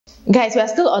Guys, we are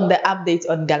still on the update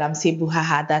on Galamsey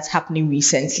Buhaha that's happening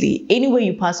recently. Anywhere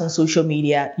you pass on social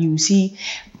media, you see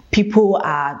people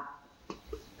are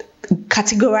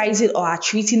categorizing or are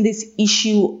treating this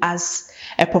issue as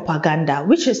a propaganda,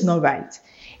 which is not right.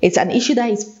 It's an issue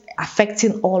that is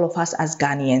affecting all of us as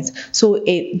Ghanaians. So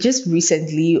just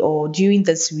recently or during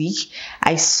this week,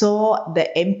 I saw the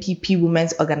NPP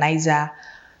women's organizer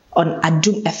on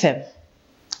Adum FM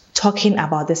talking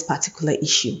about this particular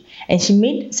issue, and she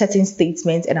made certain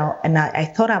statements, and I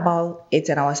thought about it,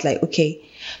 and I was like, okay,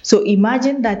 so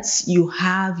imagine that you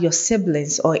have your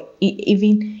siblings or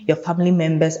even your family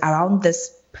members around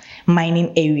this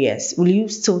mining areas. Will you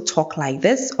still talk like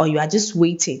this, or you are just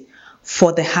waiting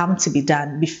for the harm to be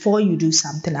done before you do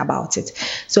something about it?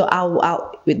 So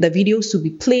with the videos to be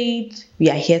played, we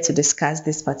are here to discuss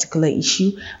this particular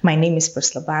issue. My name is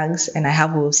Priscilla Banks, and I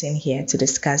have Wilson here to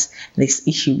discuss this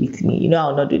issue with me. You know,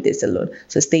 I'll not do this alone,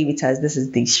 so stay with us. This is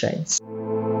the strendz.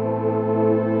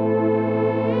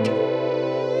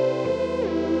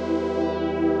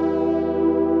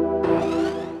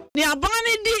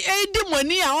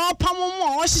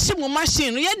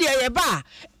 Machine, ye de ba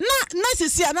na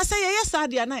sisi na say ye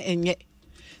sadia na enye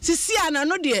sisi na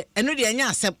no de eno de enya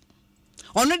asem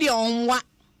ono de onwa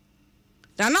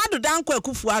na do dan kwa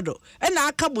Akufuado e na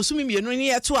aka bosumi mienu ne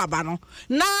ye to aba no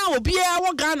na obi e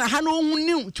wo Ghana ha no hu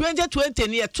ni 2020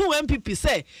 ne ye to NPP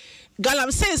say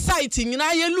Galamsey site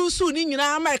nyina ye lusu ni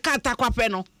nyina America atakwape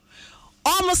no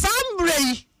omo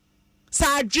sambrei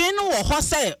sa dwen wo ho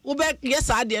say wo be ye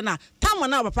sadia na tam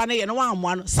na papa ne ye no wa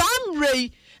amwa no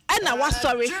sambrei. And I was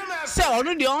sorry. Say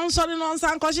already on sorry non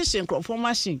san conscious for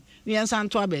machine. The answer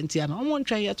to a bentiano. I won't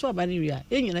try your to a banaria.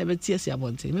 You never tears your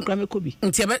bonte. Make me could be.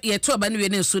 Until your to a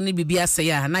banana soon be a say,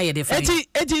 and I define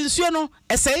it is you know,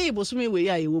 a say, Bosumi we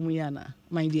are, womiana,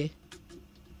 my dear.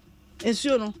 It's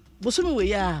you know, Bosumi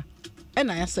we are, and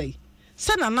I say,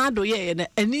 send another year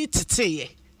and need to say,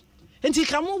 and he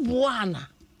come up one.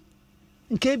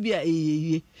 And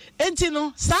Kabia, and you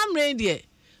know, some reindeer,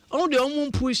 only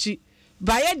on pushy.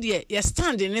 By idea, you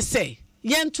stand in a say,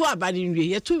 yen to a bad in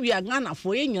ye, to be a Ghana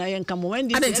for yen and come when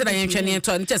I didn't say I am training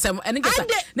to just and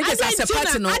niggas as a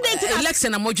partner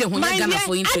election and mojo when I Ghana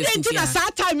for interest. I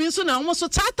sat time in soon almost so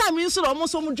time in soon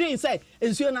almost some dream say,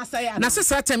 and so I say, and I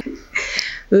said,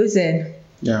 who's in?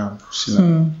 Yeah,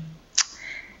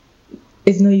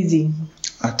 it's not easy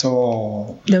at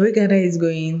all. The way Ghana is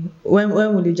going, when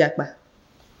will you jack back?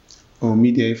 Oh,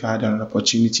 media, if I had an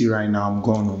opportunity right now, I'm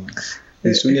gone home.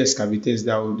 There's only excavators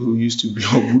who used to be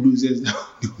or bulldozers that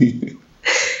they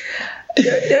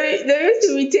used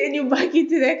to return you back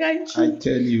into the country. I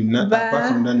tell you,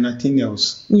 apart from that, nothing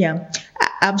else. Yeah,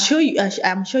 I'm sure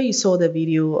you saw the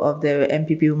video of the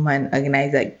NPP woman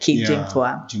organizer Kate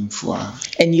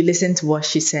Jimfua, and you listened to what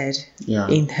she said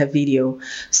in her video.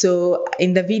 So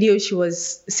in the video, she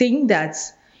was saying that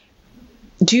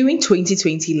during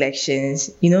 2020 elections,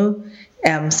 you know,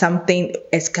 something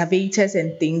excavators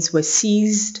and things were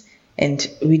seized, and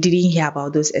we didn't hear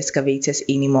about those excavators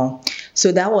anymore.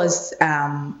 So that was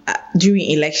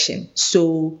during election.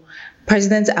 So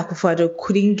President Akufuado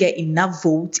couldn't get enough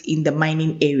votes in the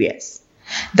mining areas.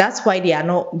 That's why they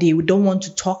don't want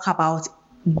to talk about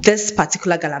this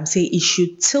particular Galamsey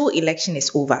issue till election is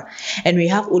over, and we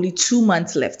have only 2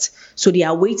 months left. So they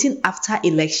are waiting after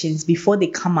elections before they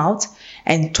come out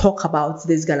and talk about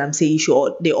this Galamsey issue,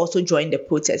 or they also join the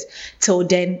protest. Till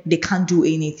then, they can't do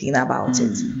anything about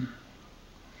it.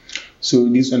 So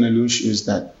this one alone shows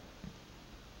that,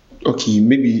 okay,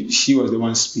 maybe she was the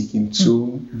one speaking.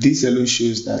 So this alone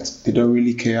shows that they don't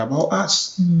really care about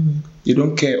us. They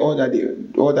don't care. All that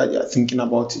they are thinking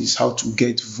about is how to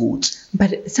get votes.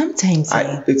 But sometimes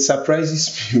it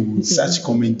surprises me with such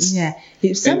comments. Yeah,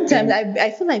 sometimes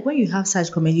I feel like when you have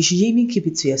such comments, you should even keep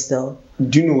it to yourself.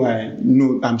 Do you know why?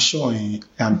 No, I'm sure.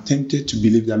 I'm tempted to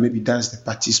believe that maybe that's the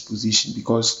party's position,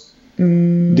 because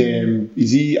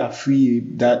is he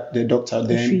Afri, that the doctor,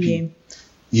 the MP?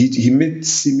 He made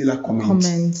similar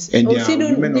comments. And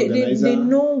they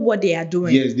know what they are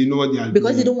doing. Yes, they know what they are doing.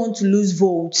 Because they don't want to lose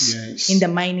votes in the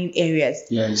mining areas.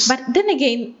 Yes. But then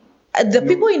again, the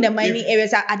people in the mining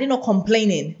areas, are they not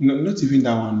complaining? No, not even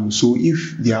that one. So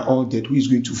if they are all dead, who is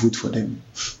going to vote for them?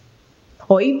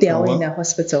 Or if they are all in the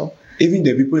hospital? Even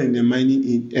the people in the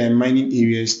mining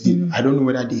areas, I don't know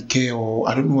whether they care, or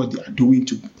I don't know what they are doing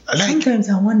to. Sometimes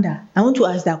I wonder. I want to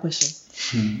ask that question.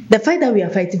 The fight that we are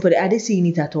fighting for, are they seeing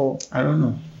it at all? I don't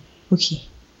know. Okay.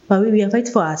 But we are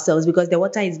fighting for ourselves, because the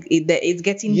water is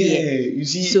getting here. You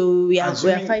see. So we are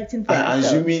fighting for ourselves.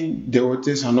 Assuming the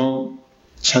waters are not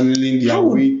channeling their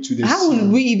way to the sea. How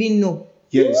would we even know?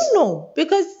 Yes. We don't know,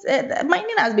 because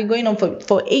mining has been going on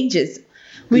for ages.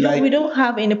 We don't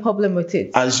have any problem with it.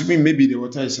 Assuming maybe the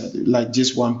water is at like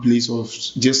just one place or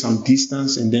just some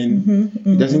distance, and then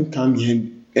it doesn't come here,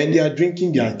 and they are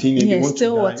drinking their thing and they want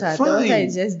still to die. water. Fine. The water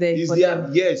is just there for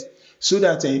them. Yes. So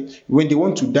that when they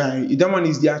want to die, that one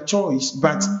is their choice.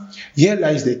 But here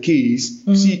lies the case.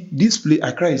 See, this place,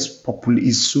 Accra is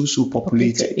so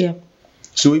populated. Yeah.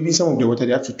 So even some of the water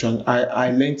they have to I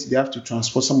learned they have to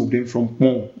transport some of them from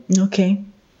Mo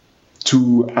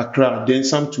to Accra, then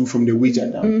some too from the Wager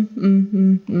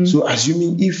down. So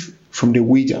assuming if from the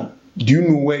Wager, do you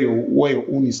know where your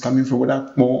own is coming from,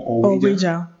 whether Mo or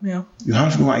Wager? Yeah. You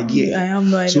have no idea. I have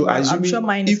no idea. So I'm sure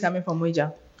mine is coming from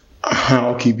Wager.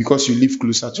 Okay, because you live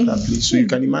closer to that place, so you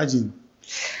can imagine.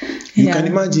 You can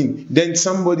imagine. Then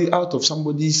somebody out of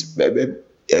somebody's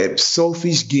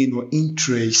selfish gain or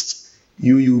interest,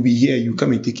 you'll be here. You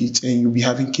come and take it, and you'll be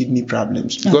having kidney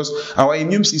problems because our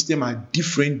immune system are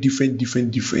different.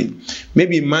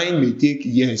 Maybe mine may take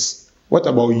years. What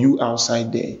about you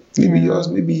outside there? Maybe yours,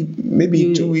 maybe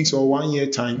in 2 weeks or 1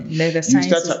 year time. The science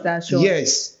start showing.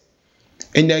 Yes.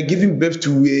 And they're giving birth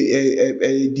to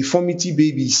a deformity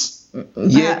babies.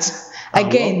 Yet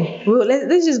again,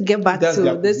 let's just get back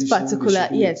to this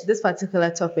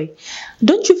particular topic.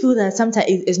 Don't you feel that sometimes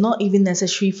it's not even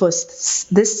necessary for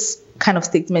this kind of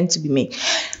statement to be made?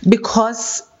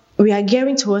 Because we are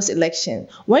gearing towards election.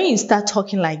 When you start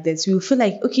talking like this, you feel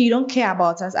like, okay, you don't care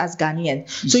about us as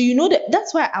Ghanaians. So you know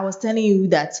that's why I was telling you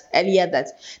that earlier, that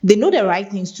they know the right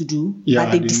things to do,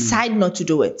 but they decide not to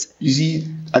do it. You see,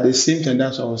 at the same time,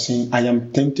 that's what I was saying. I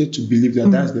am tempted to believe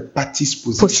that that's the party's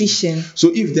position.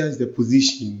 So if that's the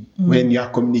position, when you are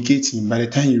communicating, by the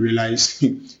time you realize,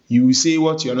 you will say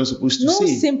what you're not supposed to say.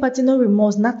 No sympathy, no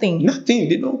remorse, nothing. Nothing.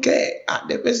 They don't care.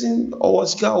 The person or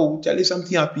will tell you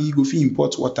something happy, he go feel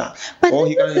import water. But or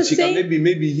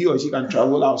maybe he or she can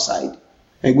travel outside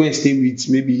and go and stay with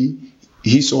maybe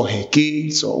his or her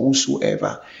kids or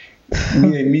whosoever.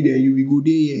 me there, you will go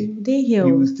there.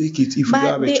 You will take it if you don't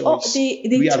have a choice.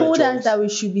 They told us that we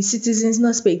should be citizens,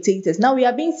 not spectators. Now we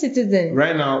are being citizens.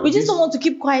 Right now, we just don't want to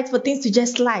keep quiet for things to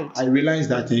just slide. I realize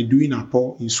that doing a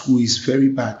poll in school is very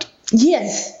bad.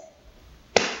 Yes.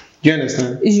 Do you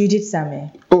understand? You did,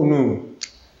 Sammy. Oh no,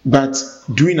 but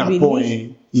doing a poll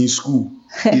in school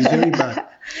is very bad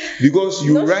because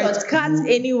you write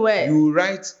anywhere. You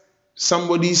write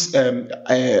somebody's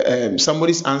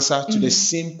answer to the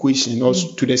same question or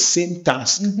to the same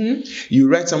task. You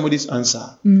write somebody's answer,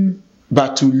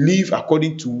 but to live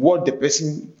according to what the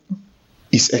person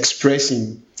is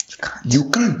expressing,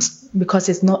 you can't. Because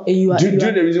it's not you. Do you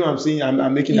know the reason I'm saying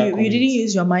I'm making that comment? You didn't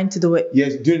use your mind to do it.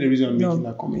 Yes, do you know the reason I'm making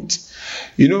that comment?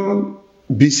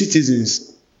 Be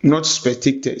citizens, not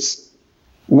spectators.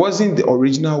 Wasn't the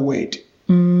original word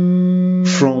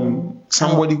from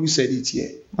somebody who said it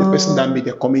here? The person that made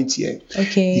the comment here.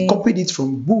 Okay. He copied it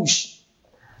from Bush,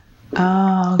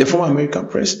 the former American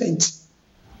president.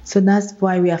 So that's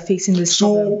why we are facing this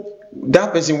problem.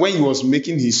 That person, when he was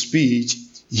making his speech,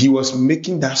 he was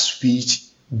making that speech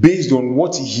based on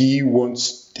what he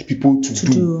wants the people to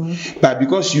do. But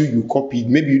because you copied,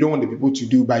 maybe you don't want the people to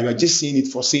do, but you are just saying it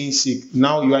for saying sake.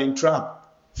 Now you are in trap.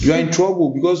 You are in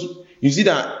trouble because you see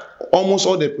that almost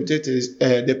all the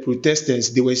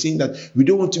protesters, they were saying that we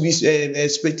don't want to be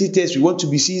spectators, we want to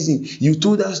be citizens. You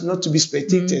told us not to be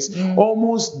spectators.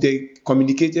 Almost the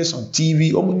communicators on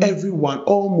TV, almost everyone,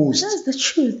 almost. That's the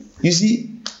truth. You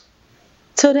see?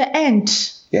 To the end.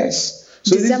 Yes.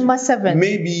 So December 7th.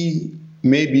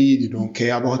 Maybe they don't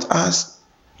care about us.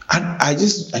 I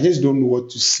just don't know what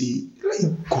to say.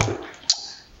 Like God.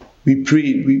 We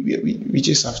pray, we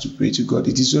just have to pray to God.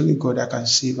 It is only God that can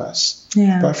save us.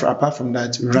 Yeah. Apart from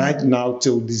that, right now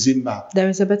till December, there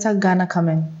is a better Ghana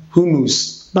coming. Who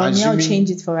knows? Baumia will change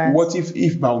it for us. What if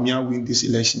Baumia win this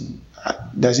election?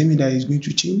 Does it mean that he's going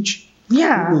to change?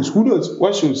 Yeah. Who knows?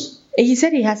 What shows? He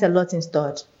said he has a lot in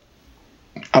store.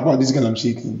 About this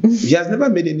Galamsey thing. He has never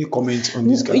made any comment on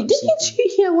this Galamsey. Didn't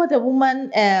you hear what the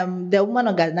woman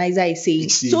organizer is saying?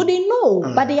 So they know,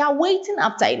 but they are waiting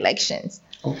after elections.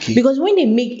 Okay. Because when they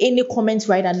make any comments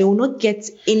right now, they will not get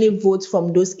any votes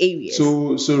from those areas.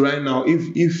 So right now,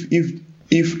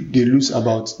 if they lose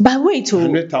about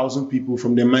 100,000 people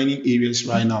from the mining areas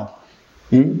right now,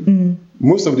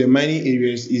 most of the mining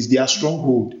areas is their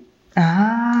stronghold.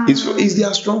 Is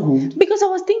their stronghold. Because I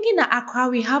was thinking that Accra,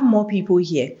 we have more people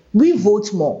here. We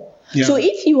vote more. Yeah. So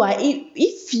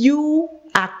if you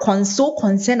are so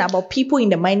concerned about people in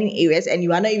the mining areas and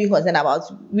you are not even concerned about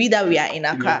we are in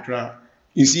Accra.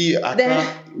 You see, Accra,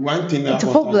 one thing about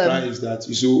Accra is that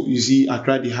you see,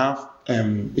 Accra, they have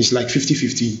it's like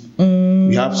 50-50.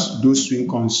 We have those swing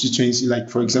constituency, like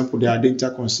for example, the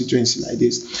Adenta constituency like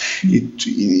this.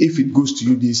 If it goes to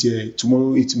you this year,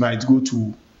 tomorrow it might go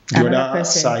to the other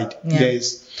side. Yeah.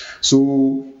 Yes.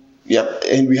 So yeah,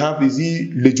 and we have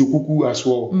Lejokuku as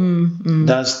well.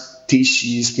 That's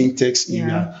Teshi, Spintex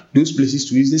area. Those places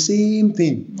to use the same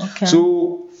thing. Okay.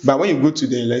 So, but when you go to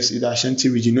the, let's say, the Ashanti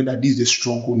region, you know that this is the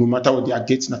stronghold. No matter what, they are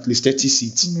getting at least 30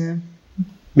 seats. Yeah.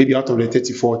 Maybe out of the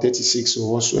 34, 36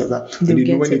 or whatsoever. And they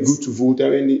know when they go to vote,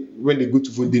 when they go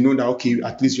to vote, they know that, okay,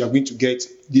 at least you are going to get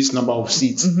this number of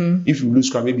seats. If you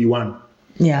lose, maybe one.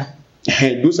 Yeah.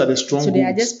 Those are the strong. So they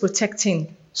are just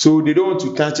protecting. So they don't want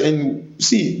to touch. And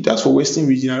see, that's for Western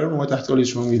region. I don't know what at all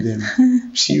is wrong with them.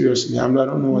 Seriously, I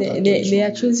don't know what they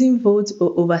are choosing vote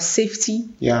over safety.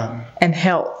 Yeah. And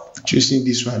health. Choosing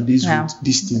this one, this vote,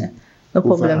 this thing. No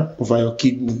problem. Over your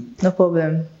kidney. No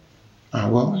problem.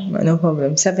 Well, no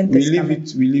problem. 7th we leave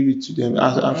it to them.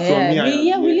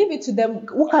 We leave it to them.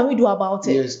 What can we do about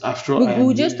it? Yes, after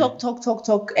we just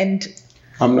talk, and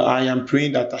I am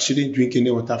praying that I shouldn't drink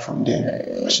any water from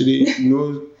them. Actually,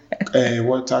 no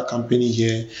water company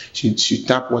here should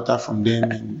tap water from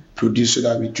them and produce so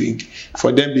that we drink.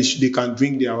 For them, they can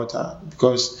drink their water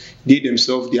because they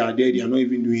themselves, they are there. They are not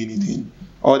even doing anything.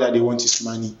 All that they want is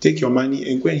money. Take your money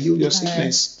and go and heal your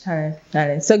sickness. All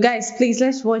right. So guys, please,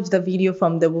 let's watch the video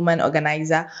from the woman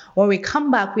organizer. When we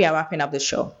come back, we are wrapping up the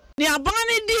show.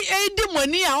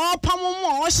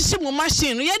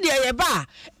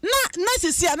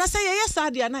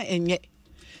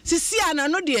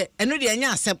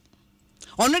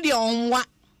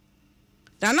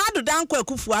 Na do danko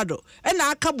akufuado e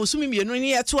na aka bosumi mienu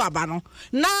ni yeto aba no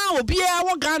na obi e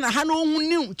wo Ghana ha no hu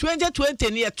 2020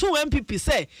 ni yeto NPP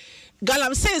say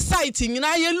Galamsey site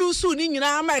nyina ye lusu ni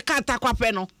nyina America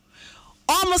atakwape no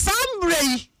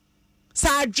omusambrei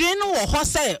sa adwene wo ho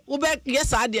say wo be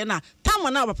yesa ade na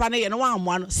tam na papa na ye no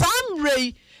wanmoa no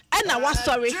sambrei e na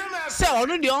wasori say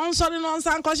onu de onsori no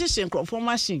nsan ko hyehye nkrofo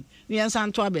machine ni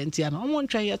nsan to abentia no omo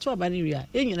ntwen ye to aba ni wi a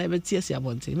e nyina beti asi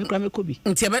abonte me kura me kobi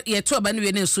ntia ye to aba ni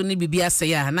wi ne nso ni bibia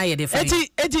aseye a na ye de fa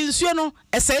eti nsuo no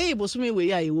eseye bosumi we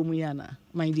ya ye wo mu ya na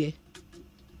my dear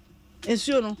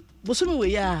nsuo no bosumi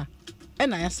we ya e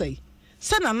na aseye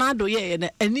se na na do ye na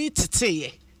ani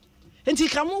titeye enti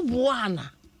ka mo boana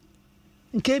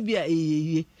nke bia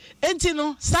eyeye enti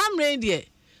no samre de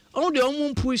on de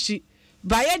omu pushi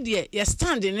baye de ye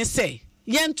stand ni say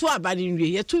yentu abani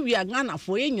nwie yetu wi Ghana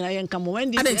fo ye nyina ye nkamo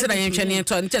wende ade ntina ye ntwene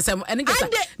ento nchese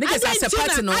nikesa se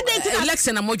party no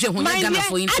election na modwe ho Ghana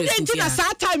fo interest ade ntina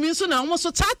sa time nso na omo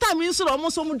so sa time nso na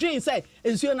omo so mo dwen say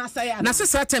ensuo na say na se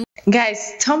sa time.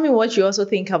 Guys, tell me what you also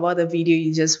think about the video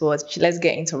you just watched. Let's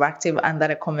get interactive under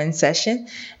the comment section.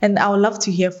 And I would love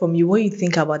to hear from you what you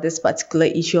think about this particular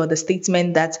issue or the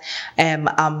statement that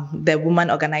the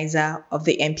woman organizer of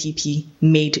the NPP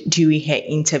made during her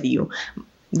interview.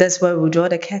 That's where we draw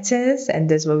the curtains, and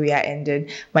that's where we are ending.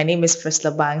 My name is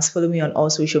Priscilla Banks. Follow me on all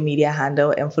social media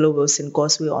handle and follow Wilson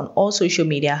Goswell on all social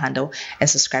media handle and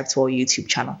subscribe to our YouTube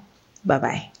channel.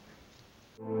 Bye-bye.